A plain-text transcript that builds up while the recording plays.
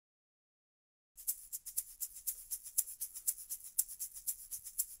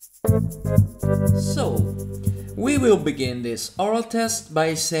So, we will begin this oral test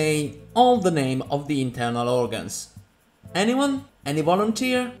by saying all the name of the internal organs. Anyone? Any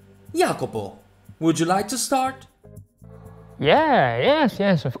volunteer? Jacopo, would you like to start?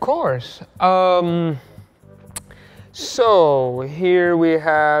 Yes, of course. So here we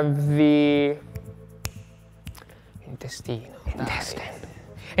have the intestine.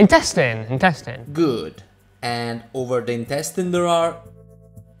 Good. And over the intestine there are...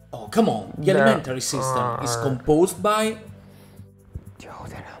 Oh, come on. The alimentary system is composed by...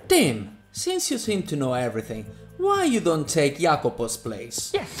 Tim, since you seem to know everything, why you don't take Jacopo's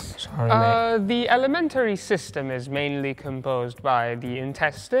place? Yes. Sorry, the alimentary system is mainly composed by the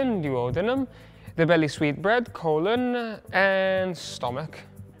intestine, duodenum, the belly sweetbread, colon, and stomach,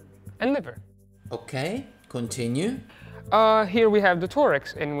 and liver. Okay, continue. Here we have the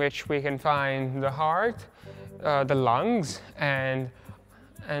thorax, in which we can find the heart, the lungs, and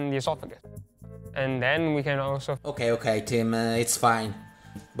the esophagus. And then we can also... Okay, Tim, it's fine.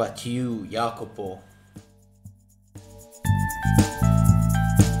 But you, Jacopo,